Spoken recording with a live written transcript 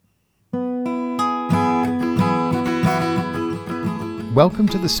Welcome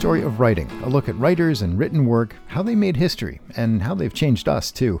to the Story of Writing, a look at writers and written work, how they made history, and how they've changed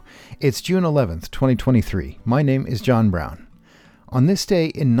us, too. It's June 11th, 2023. My name is John Brown. On this day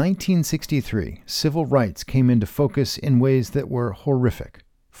in 1963, civil rights came into focus in ways that were horrific,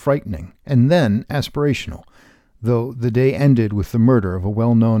 frightening, and then aspirational, though the day ended with the murder of a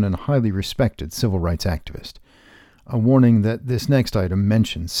well-known and highly respected civil rights activist. A warning that this next item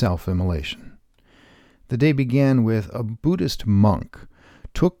mentions self-immolation. The day began with a Buddhist monk,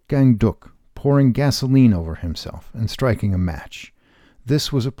 Thich Nhat Hanh, pouring gasoline over himself and striking a match.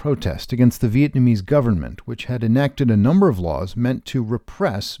 This was a protest against the Vietnamese government, which had enacted a number of laws meant to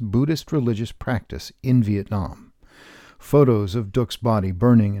repress Buddhist religious practice in Vietnam. Photos of Thuc's body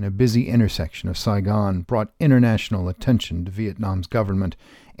burning in a busy intersection of Saigon brought international attention to Vietnam's government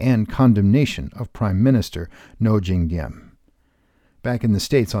and condemnation of Prime Minister Ngo Dinh Diem. Back in the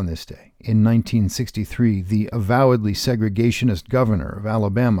States on this day, in 1963, the avowedly segregationist governor of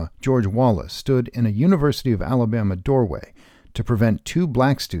Alabama, George Wallace, stood in a University of Alabama doorway to prevent two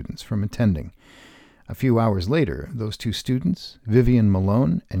black students from attending. A few hours later, those two students, Vivian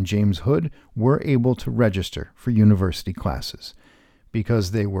Malone and James Hood, were able to register for university classes because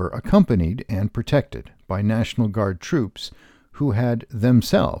they were accompanied and protected by National Guard troops who had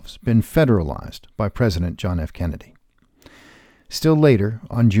themselves been federalized by President John F. Kennedy. Still later,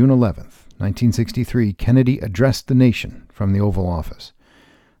 on June 11th, 1963, Kennedy addressed the nation from the Oval Office.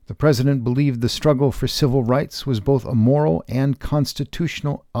 The president believed the struggle for civil rights was both a moral and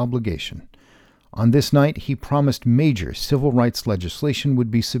constitutional obligation. On this night, he promised major civil rights legislation would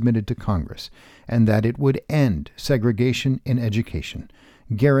be submitted to Congress, and that it would end segregation in education,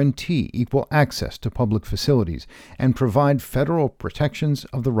 guarantee equal access to public facilities, and provide federal protections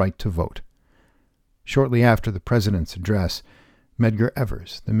of the right to vote. Shortly after the president's address, Medgar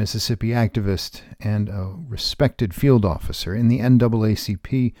Evers, the Mississippi activist and a respected field officer in the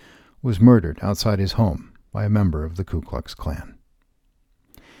NAACP, was murdered outside his home by a member of the Ku Klux Klan.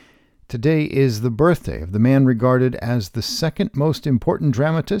 Today is the birthday of the man regarded as the second most important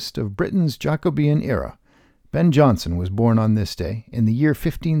dramatist of Britain's Jacobean era. Ben Jonson was born on this day in the year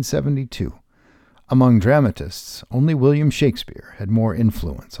 1572. Among dramatists, only William Shakespeare had more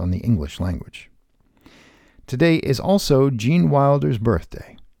influence on the English language. Today is also Gene Wilder's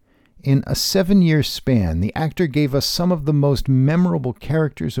birthday. In a 7-year span, the actor gave us some of the most memorable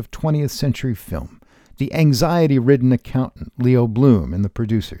characters of 20th century film. The anxiety-ridden accountant, Leo Bloom, in The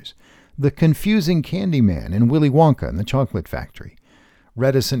Producers. The confusing Candyman in Willy Wonka and the Chocolate Factory.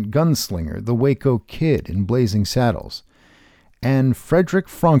 Reticent gunslinger, the Waco Kid in Blazing Saddles. And Frederick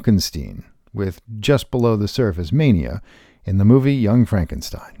Frankenstein, with just below the surface mania, in the movie Young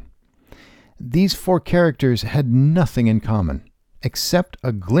Frankenstein. These four characters had nothing in common, except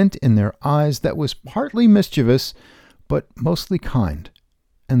a glint in their eyes that was partly mischievous, but mostly kind.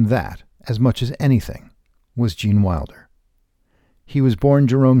 And that, as much as anything, was Gene Wilder. He was born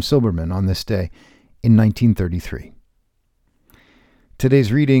Jerome Silberman on this day in 1933.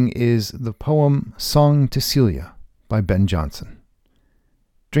 Today's reading is the poem Song to Celia by Ben Jonson.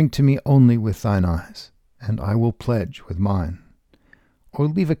 Drink to me only with thine eyes, and I will pledge with mine. Or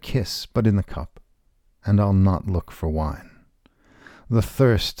leave a kiss but in the cup, and I'll not look for wine. The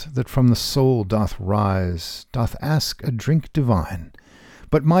thirst that from the soul doth rise doth ask a drink divine,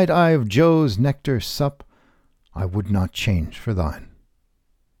 but might I of Jove's nectar sup, I would not change for thine.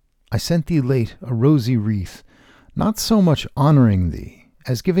 I sent thee late a rosy wreath, not so much honouring thee,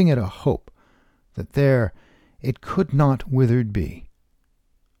 as giving it a hope that there it could not withered be.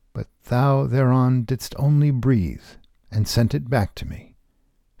 But thou thereon didst only breathe, and sent it back to me.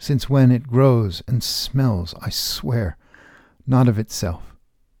 Since when it grows and smells, I swear, not of itself,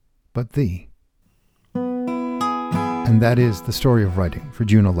 but thee. And that is the story of writing for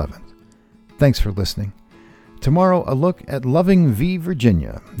June 11th. Thanks for listening. Tomorrow, a look at Loving v.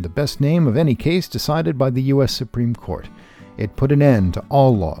 Virginia, the best name of any case decided by the U.S. Supreme Court. It put an end to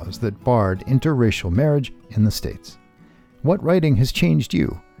all laws that barred interracial marriage in the states. What writing has changed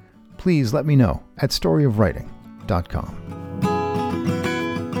you? Please let me know at storyofwriting.com.